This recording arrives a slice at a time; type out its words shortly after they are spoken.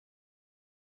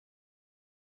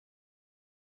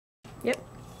Yep.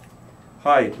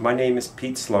 Hi, my name is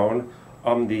Pete Sloan.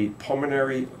 I'm the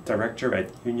Pulmonary Director at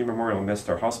Union Memorial and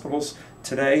Medstar Hospitals.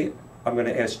 Today, I'm going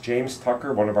to ask James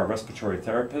Tucker, one of our respiratory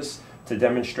therapists, to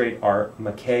demonstrate our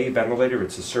Maquet ventilator.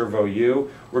 It's a Servo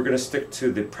U. We're going to stick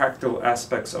to the practical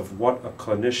aspects of what a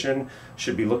clinician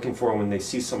should be looking for when they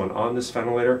see someone on this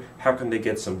ventilator. How can they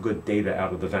get some good data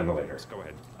out of the ventilator? Let's go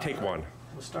ahead. Take one.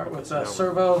 We'll start with the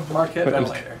Servo Maquet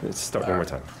ventilator. Let's start one more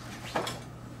time.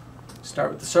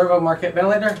 Start with the Servo Maquet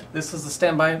ventilator. This is the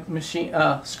standby machine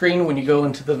screen when you go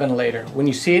into the ventilator. When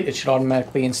you see it, it should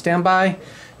automatically be in standby.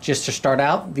 Just to start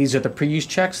out, these are the pre-use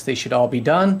checks. They should all be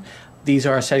done. These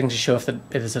are our settings to show if it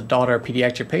is a adult or a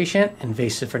pediatric patient,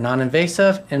 invasive or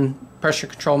non-invasive, and pressure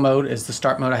control mode is the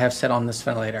start mode I have set on this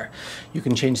ventilator. You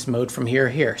can change the mode from here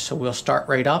to here. So we'll start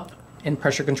right up in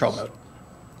pressure control mode.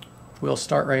 We'll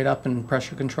start right up in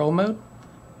pressure control mode.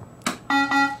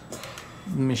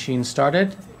 The machine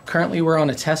started. Currently we're on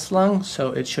a test lung,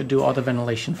 so it should do all the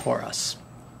ventilation for us.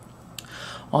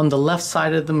 On the left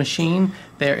side of the machine,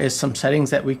 there is some settings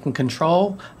that we can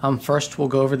control. First, we'll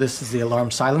go over this is the alarm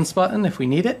silence button if we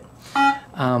need it.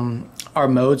 Our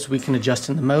modes we can adjust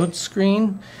in the mode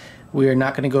screen. We are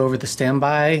not going to go over the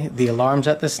standby, the alarms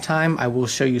at this time. I will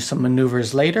show you some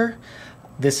maneuvers later.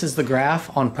 This is the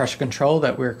graph on pressure control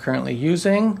that we're currently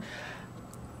using.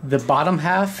 The bottom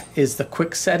half is the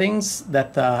quick settings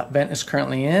that the vent is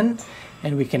currently in,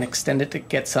 and we can extend it to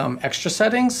get some extra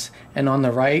settings. And on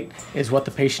the right is what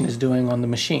the patient is doing on the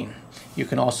machine. You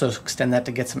can also extend that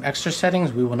to get some extra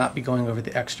settings. We will not be going over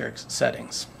the extra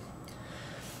settings.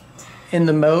 In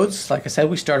the modes, like I said,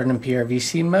 we started in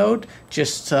PRVC mode.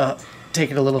 Just to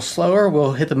take it a little slower,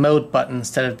 we'll hit the mode button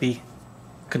instead of the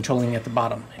controlling at the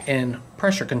bottom. In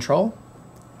pressure control,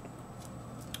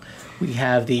 we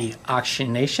have the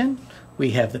oxygenation,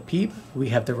 we have the PEEP, we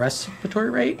have the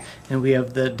respiratory rate, and we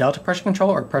have the delta pressure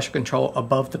control or pressure control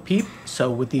above the PEEP.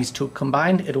 So with these two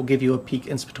combined, it'll give you a peak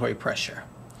inspiratory pressure.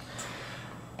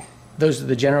 Those are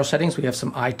the general settings. We have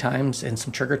some I times and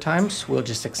some trigger times. We'll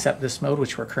just accept this mode,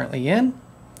 which we're currently in.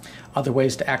 Other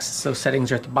ways to access those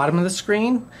settings are at the bottom of the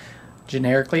screen.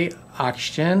 Generically,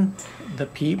 oxygen, the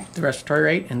PEEP, the respiratory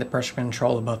rate, and the pressure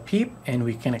control above PEEP, and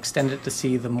we can extend it to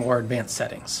see the more advanced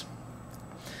settings.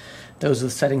 Those are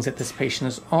the settings that this patient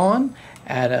is on.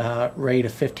 At a rate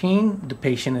of 15, the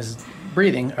patient is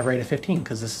breathing a rate of 15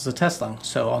 because this is a test lung.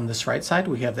 So on this right side,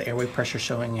 we have the airway pressure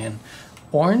showing in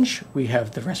orange. We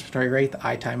have the respiratory rate, the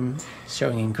I time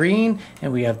showing in green,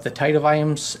 and we have the tidal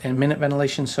volumes and minute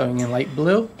ventilation showing in light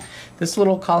blue. This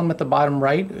little column at the bottom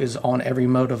right is on every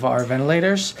mode of our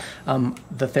ventilators.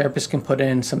 The therapist can put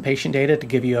in some patient data to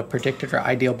give you a predicted or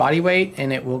ideal body weight,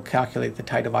 and it will calculate the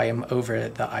tidal volume over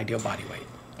the ideal body weight.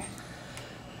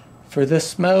 For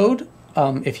this mode,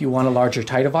 if you want a larger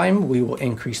tidal volume, we will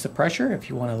increase the pressure. If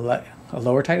you want a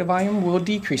lower tidal volume, we'll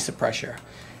decrease the pressure.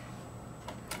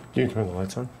 Can you turn the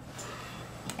lights on?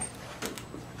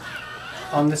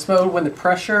 On this mode, when the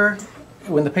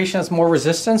patient has more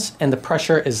resistance and the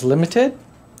pressure is limited,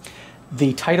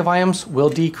 the tidal volumes will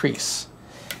decrease.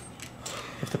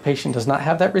 If the patient does not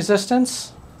have that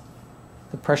resistance,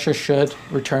 the pressure should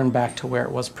return back to where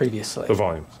it was previously. The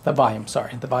volume. The volume,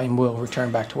 sorry. The volume will return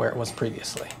back to where it was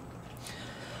previously.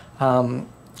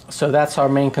 So that's our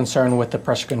main concern with the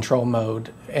pressure control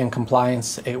mode. In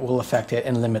compliance, it will affect it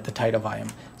and limit the tidal volume,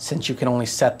 since you can only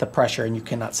set the pressure and you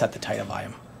cannot set the tidal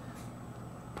volume.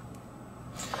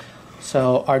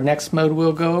 So our next mode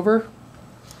we'll go over,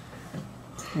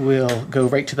 we'll go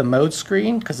right to the mode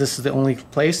screen because this is the only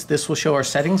place. This will show our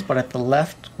settings, but at the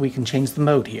left we can change the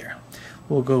mode here.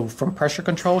 We'll go from pressure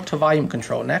control to volume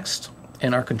control next.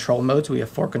 In our control modes, we have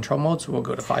 4 control modes. We'll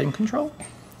go to volume control.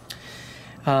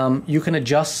 You can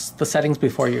adjust the settings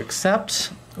before you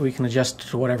accept. We can adjust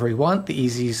to whatever we want. The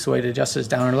easiest way to adjust is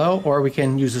down or low, or we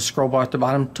can use the scroll bar at the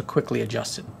bottom to quickly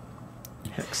adjust it.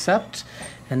 Hit accept,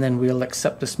 and then we'll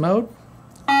accept this mode.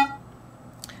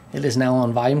 It is now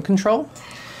on volume control.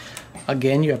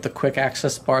 Again, you have the quick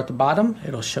access bar at the bottom.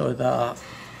 It'll show the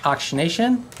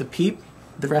oxygenation, the PEEP,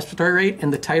 the respiratory rate,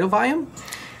 and the tidal volume,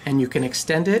 and you can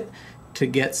extend it to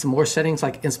get some more settings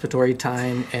like inspiratory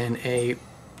time and a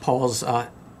pause,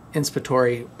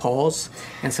 inspiratory pause,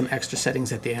 and some extra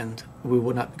settings at the end we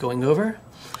will not be going over.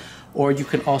 Or you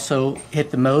can also hit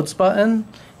the modes button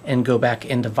and go back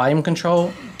into volume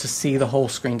control to see the whole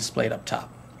screen displayed up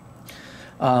top.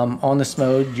 On this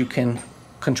mode, you can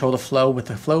control the flow with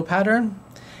the flow pattern,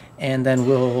 and then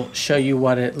we'll show you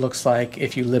what it looks like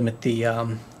if you limit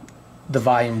the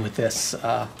volume with this,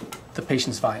 the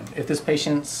patient's volume. If this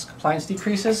patient's compliance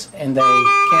decreases and they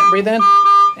can't breathe in,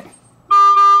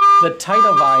 the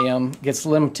tidal volume gets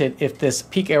limited if this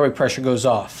peak airway pressure goes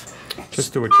off.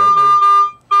 Just do it gently.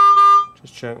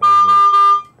 Just gently.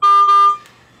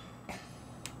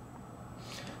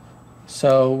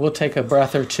 So we'll take a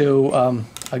breath or two,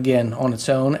 again, on its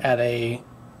own at a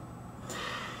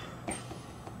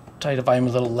tidal volume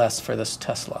a little less for this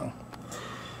test lung.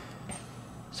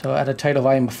 So at a tidal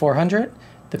volume of 400,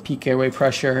 the peak airway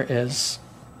pressure is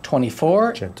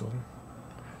 24. Gentle.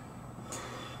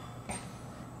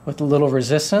 With a little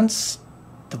resistance,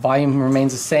 the volume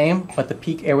remains the same, but the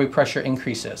peak airway pressure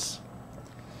increases.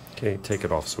 Okay, take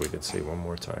it off so we can see one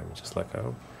more time. Just let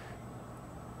go.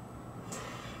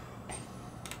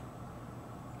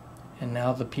 And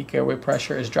now the peak airway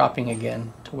pressure is dropping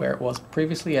again to where it was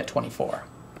previously at 24.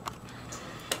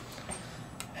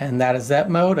 And that is that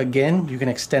mode. Again, you can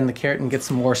extend the carrot and get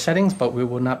some more settings, but we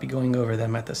will not be going over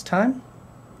them at this time.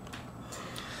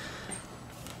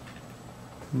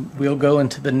 We'll go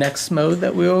into the next mode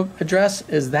that we'll address,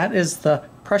 that is the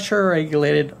pressure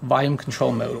regulated volume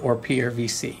control mode, or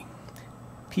PRVC.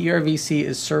 PRVC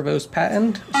is Servo's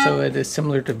patent, so it is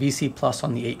similar to VC Plus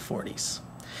on the 840s.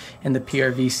 In the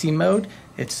PRVC mode,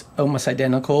 it's almost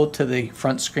identical to the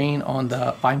front screen on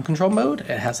the volume control mode.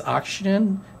 It has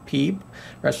oxygen, PEEP,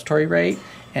 respiratory rate,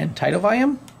 and tidal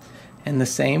volume. And the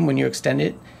same when you extend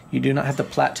it, you do not have the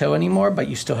plateau anymore, but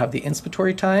you still have the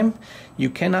inspiratory time. You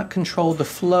cannot control the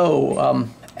flow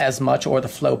as much, or the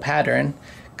flow pattern,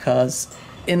 because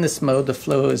in this mode, the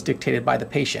flow is dictated by the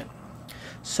patient.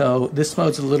 So this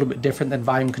mode is a little bit different than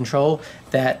volume control,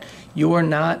 that you are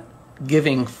not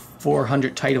giving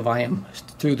 400 tidal volume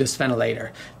through this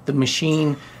ventilator. The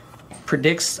machine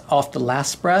predicts off the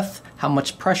last breath how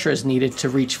much pressure is needed to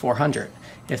reach 400.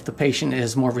 If the patient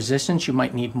is more resistant, you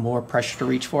might need more pressure to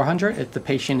reach 400. If the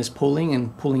patient is pulling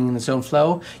in his own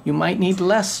flow, you might need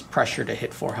less pressure to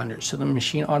hit 400. So the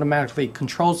machine automatically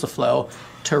controls the flow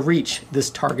to reach this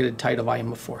targeted tidal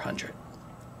volume of 400.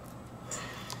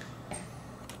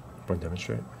 Want to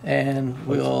demonstrate? And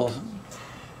we'll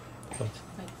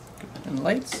and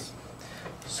lights.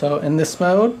 So in this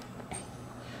mode,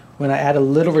 when I add a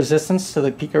little resistance to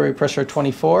the peak airway pressure of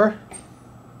 24,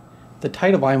 the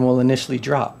tidal volume will initially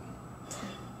drop.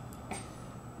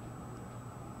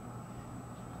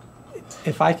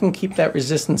 If I can keep that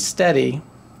resistance steady,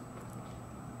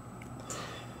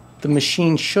 the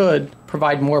machine should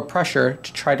provide more pressure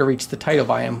to try to reach the tidal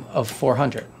volume of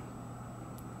 400.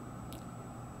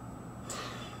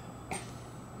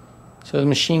 So the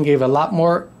machine gave a lot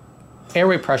more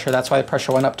airway pressure, that's why the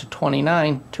pressure went up to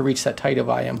 29 to reach that tidal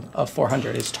volume of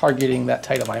 400. It's targeting that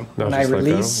tidal volume. When I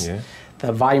release,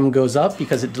 the volume goes up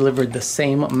because it delivered the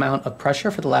same amount of pressure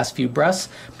for the last few breaths,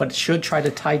 but it should try to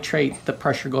titrate the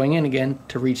pressure going in again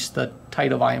to reach the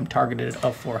tidal volume targeted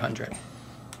of 400.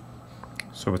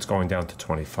 So it's going down to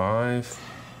 25.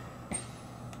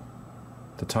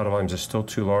 The tidal volumes are still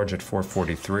too large at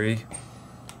 443,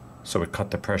 so it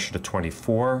cut the pressure to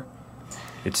 24.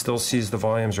 It still sees the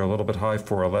volumes are a little bit high,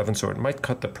 411, so it might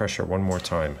cut the pressure one more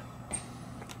time.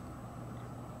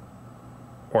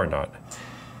 Or not.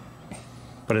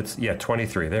 But it's, yeah,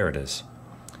 23, there it is.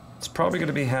 It's probably going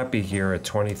to be happy here at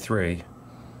 23.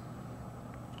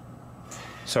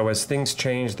 So as things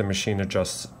change, the machine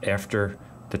adjusts after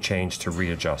the change to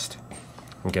readjust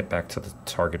and get back to the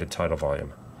targeted tidal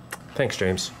volume. Thanks,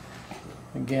 James.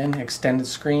 Again, extended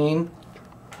screen.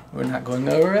 We're not going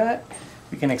over that.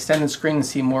 We can extend the screen and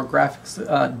see more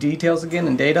graphics details again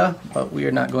and data, but we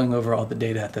are not going over all the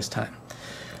data at this time.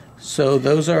 So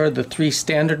those are the three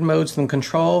standard modes in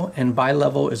control, and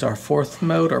bi-level is our fourth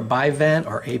mode, or bi-vent,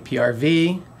 or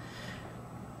APRV.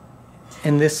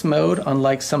 In this mode,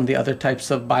 unlike some of the other types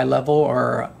of bi-level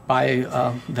or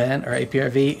bi-vent or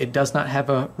APRV, it does not have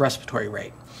a respiratory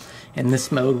rate. In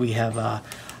this mode, we have a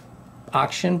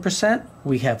oxygen percent,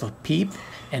 we have a PEEP,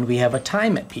 and we have a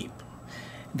time at PEEP.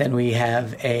 Then we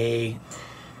have a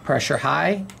pressure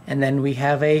high, and then we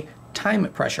have a time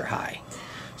at pressure high.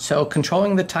 So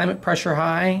controlling the time at pressure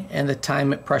high and the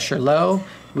time at pressure low,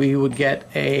 we would get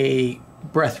a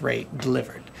breath rate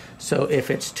delivered. So if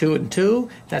it's 2 and 2,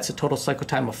 that's a total cycle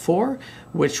time of 4,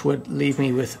 which would leave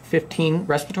me with 15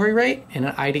 respiratory rate and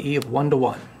an IDE of 1 to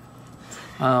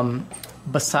 1.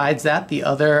 Besides that, the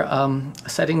other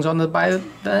settings on the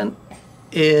bi-vent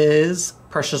is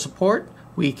pressure support.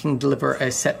 We can deliver a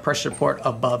set pressure support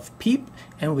above PEEP,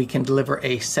 and we can deliver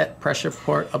a set pressure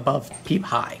support above PEEP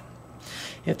high.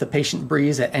 If the patient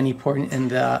breathes at any point in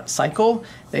the cycle,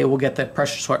 they will get the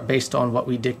pressure support based on what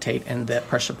we dictate in the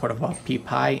pressure support above PEEP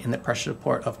high and the pressure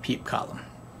support of PEEP column.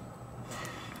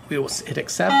 We will hit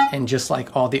accept, and just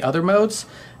like all the other modes,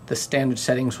 the standard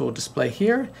settings will display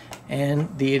here, and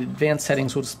the advanced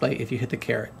settings will display if you hit the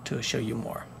caret to show you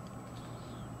more.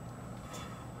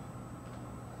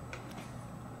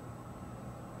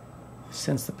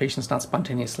 Since the patient's not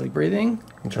spontaneously breathing,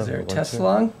 is there a test here.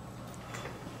 lung?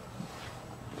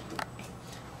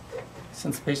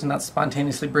 Since the patient's not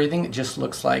spontaneously breathing, it just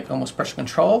looks like almost pressure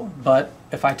control. But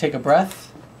if I take a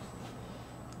breath,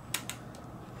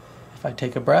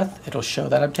 it'll show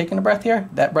that I'm taking a breath here.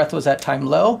 That breath was at time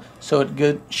low, so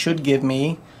it should give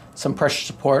me some pressure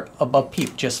support above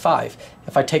PEEP, just 5.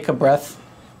 If I take a breath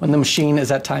when the machine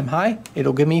is at time high,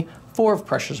 it'll give me 4 of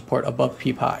pressure support above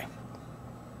PEEP high.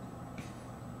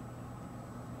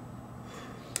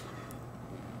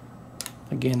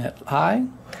 Again at high,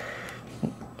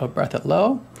 a breath at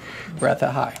low, breath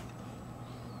at high.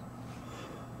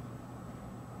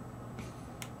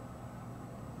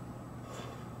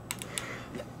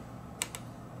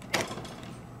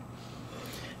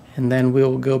 And then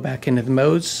we'll go back into the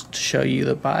modes to show you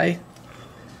the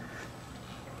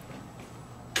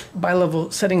bi-level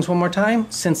settings one more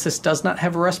time. Since this does not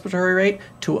have a respiratory rate,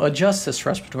 to adjust this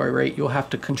respiratory rate, you'll have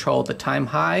to control the time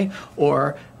high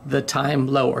or the time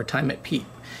low or time at PEEP.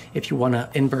 If you want an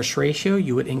inverse ratio,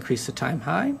 you would increase the time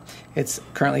high. It's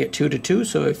currently at 2 to 2,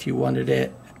 so if you wanted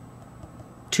it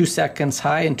 2 seconds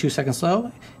high and 2 seconds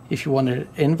low, if you wanted it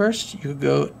inverse, you could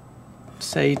go,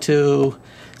 say, to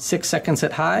 6 seconds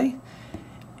at high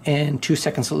and 2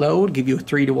 seconds at low would give you a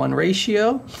 3 to 1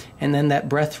 ratio, and then that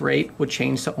breath rate would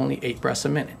change to only 8 breaths a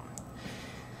minute.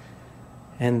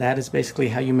 And that is basically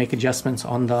how you make adjustments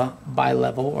on the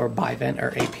bi-level or bi-vent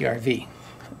or APRV.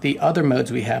 The other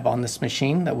modes we have on this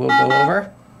machine that we'll go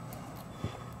over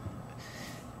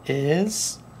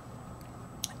is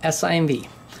SIMV.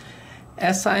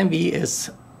 SIMV is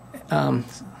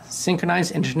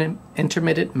synchronized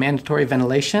intermittent mandatory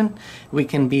ventilation. We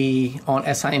can be on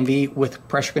SIMV with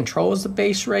pressure control as the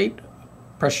base rate,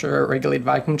 pressure regulated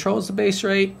volume control as the base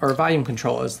rate, or volume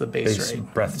control as the base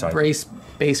rate. Breath type.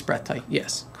 Base breath type,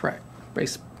 yes, correct.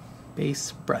 Base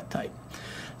breath type.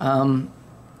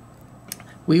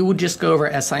 We will just go over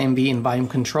SIMV and volume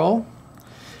control.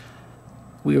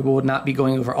 We will not be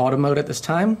going over auto mode at this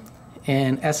time.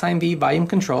 In SIMV volume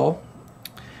control,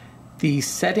 the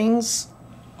settings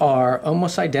are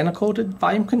almost identical to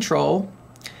volume control,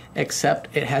 except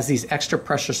it has these extra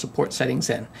pressure support settings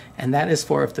in. And that is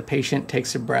for if the patient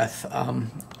takes a breath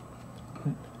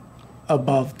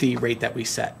above the rate that we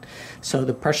set. So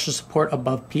the pressure support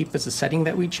above PEEP is a setting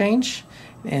that we change,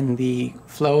 and the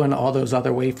flow and all those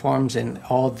other waveforms and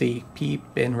all the PEEP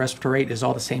and respiratory rate is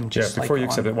all the same. Just before like you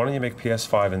accept it, why don't you make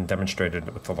PS5 and demonstrate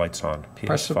it with the lights on?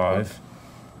 PS5. And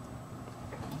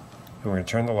we're going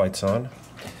to turn the lights on.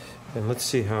 And let's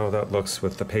see how that looks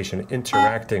with the patient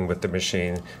interacting with the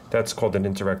machine. That's called an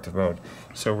interactive mode.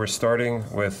 So we're starting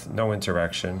with no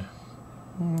interaction.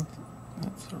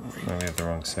 That's a rate. No, we have the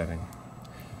wrong setting.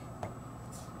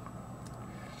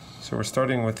 So we're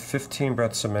starting with 15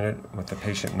 breaths a minute with the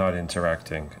patient not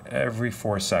interacting. Every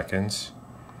 4 seconds,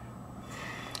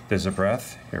 there's a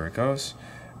breath. Here it goes.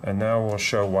 And now we'll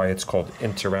show why it's called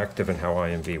interactive and how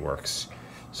IMV works.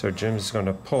 So Jim's going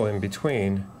to pull in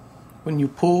between. When you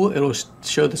pull, it'll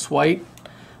show this white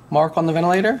mark on the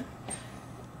ventilator.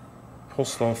 Pull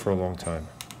slow for a long time.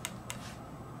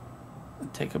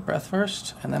 Take a breath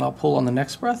first, and then I'll pull on the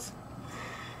next breath.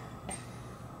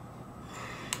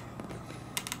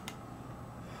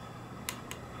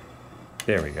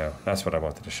 There we go. That's what I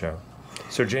wanted to show.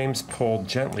 So James pulled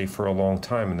gently for a long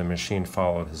time, and the machine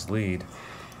followed his lead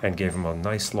and gave him a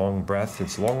nice long breath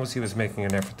as long as he was making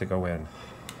an effort to go in.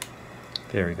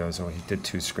 There he goes. Oh, he did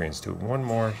 2 screens. Do one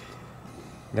more.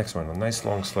 Next one, a nice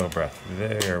long slow breath.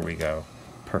 There we go.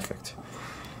 Perfect.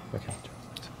 Okay.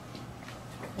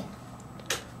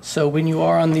 So when you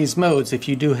are on these modes, if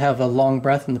you do have a long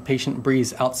breath and the patient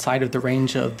breathes outside of the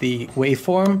range of the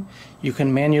waveform, you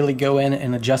can manually go in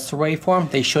and adjust the waveform.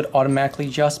 They should automatically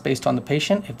adjust based on the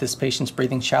patient. If this patient's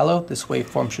breathing shallow, this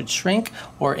waveform should shrink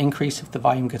or increase if the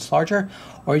volume gets larger.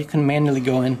 Or you can manually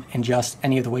go in and adjust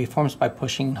any of the waveforms by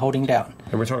pushing and holding down.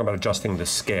 And we're talking about adjusting the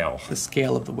scale. The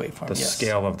scale of the waveform, The yes.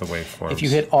 scale of the waveforms. If you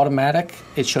hit automatic,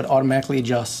 it should automatically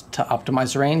adjust to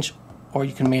optimize the range, or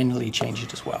you can manually change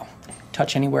it as well.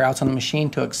 Touch anywhere else on the machine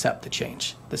to accept the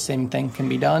change. The same thing can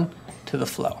be done to the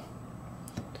flow.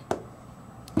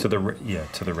 To the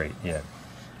rate, yeah,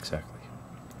 exactly.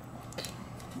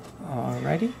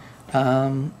 Alrighty.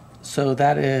 So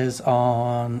that is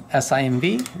on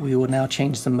SIMV. We will now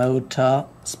change the mode to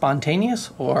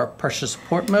spontaneous or pressure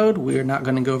support mode. We are not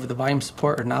going to go over the volume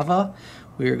support or NAVA.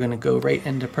 We are going to go right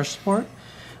into pressure support.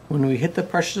 When we hit the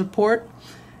pressure support,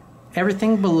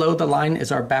 Everything below the line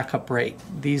is our backup rate.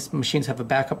 These machines have a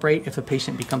backup rate. If a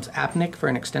patient becomes apneic for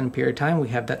an extended period of time, we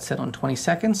have that set on 20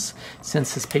 seconds.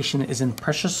 Since this patient is in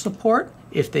pressure support,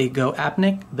 if they go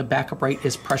apneic, the backup rate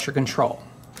is pressure control.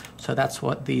 So that's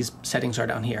what these settings are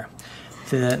down here.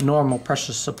 The normal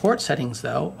pressure support settings,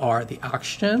 though, are the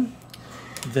oxygen,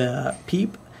 the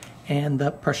PEEP, and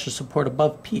the pressure support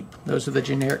above PEEP. Those are the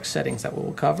generic settings that we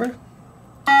will cover.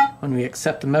 When we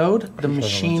accept the mode, the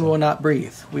machine will not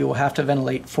breathe. We will have to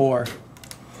ventilate for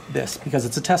this because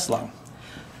it's a test lung.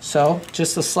 So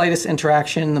just the slightest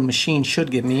interaction, the machine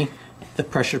should give me the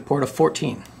pressure report of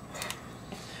 14.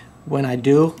 When I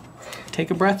do take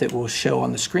a breath, it will show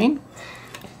on the screen.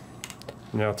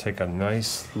 Now take a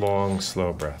nice, long,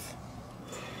 slow breath.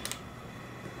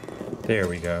 There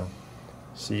we go.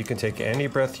 So you can take any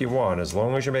breath you want. As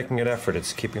long as you're making an effort,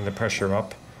 it's keeping the pressure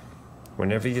up.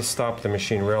 Whenever you stop, the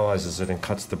machine realizes it and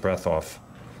cuts the breath off.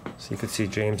 So you can see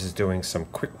James is doing some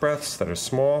quick breaths that are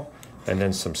small, and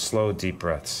then some slow, deep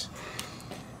breaths.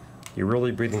 You're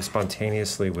really breathing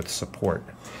spontaneously with support.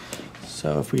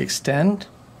 So if we extend,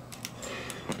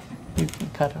 you can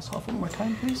cut us off one more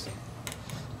time, please.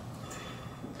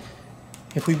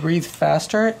 If we breathe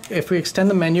faster, if we extend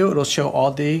the menu, it'll show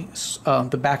all the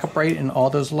backup rate and all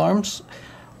those alarms.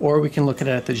 Or we can look at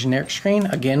it at the generic screen.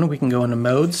 Again, we can go into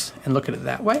modes and look at it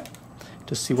that way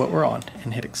to see what we're on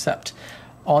and hit accept.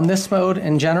 On this mode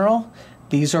in general,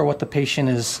 these are what the patient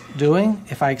is doing.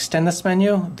 If I extend this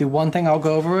menu, the one thing I'll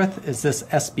go over with is this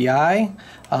SBI.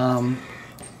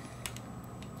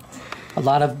 A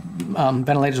lot of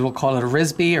ventilators will call it a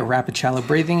RISB, or Rapid Shallow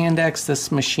Breathing Index.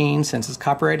 This machine, since it's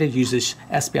copyrighted, uses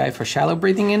SBI for Shallow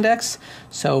Breathing Index.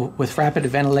 So with rapid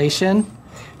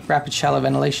shallow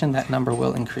ventilation, that number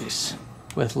will increase.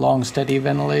 With long, steady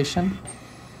ventilation,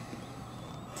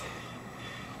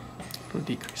 it will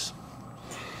decrease.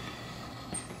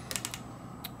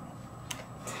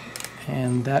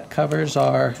 And that covers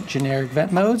our generic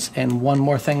vent modes. And one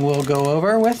more thing we'll go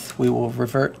over with, we will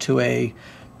revert to a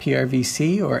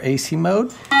PRVC or AC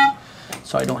mode,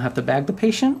 so I don't have to bag the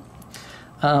patient.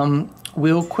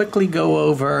 We'll quickly go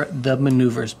over the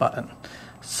maneuvers button.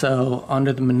 So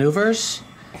under the maneuvers,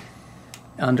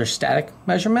 under static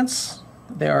measurements,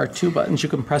 there are two buttons you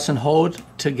can press and hold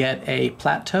to get a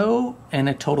plateau and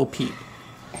a total PEEP.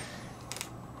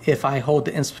 If I hold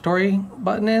the inspiratory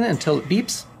button in until it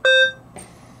beeps,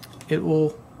 it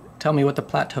will tell me what the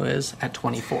plateau is at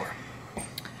 24.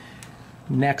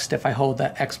 Next, if I hold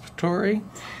that expiratory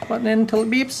button in until it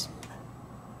beeps,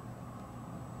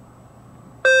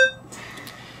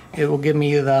 it will give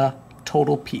me the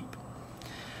total PEEP.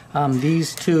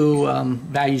 These two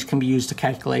values can be used to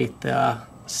calculate the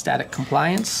static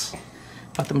compliance,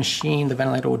 but the machine, the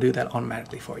ventilator, will do that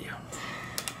automatically for you.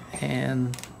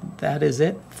 And that is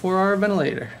it for our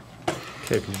ventilator.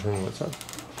 Okay, can you turn the lights on?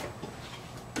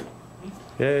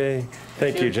 Yay!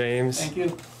 Thank you, James. Thank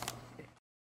you.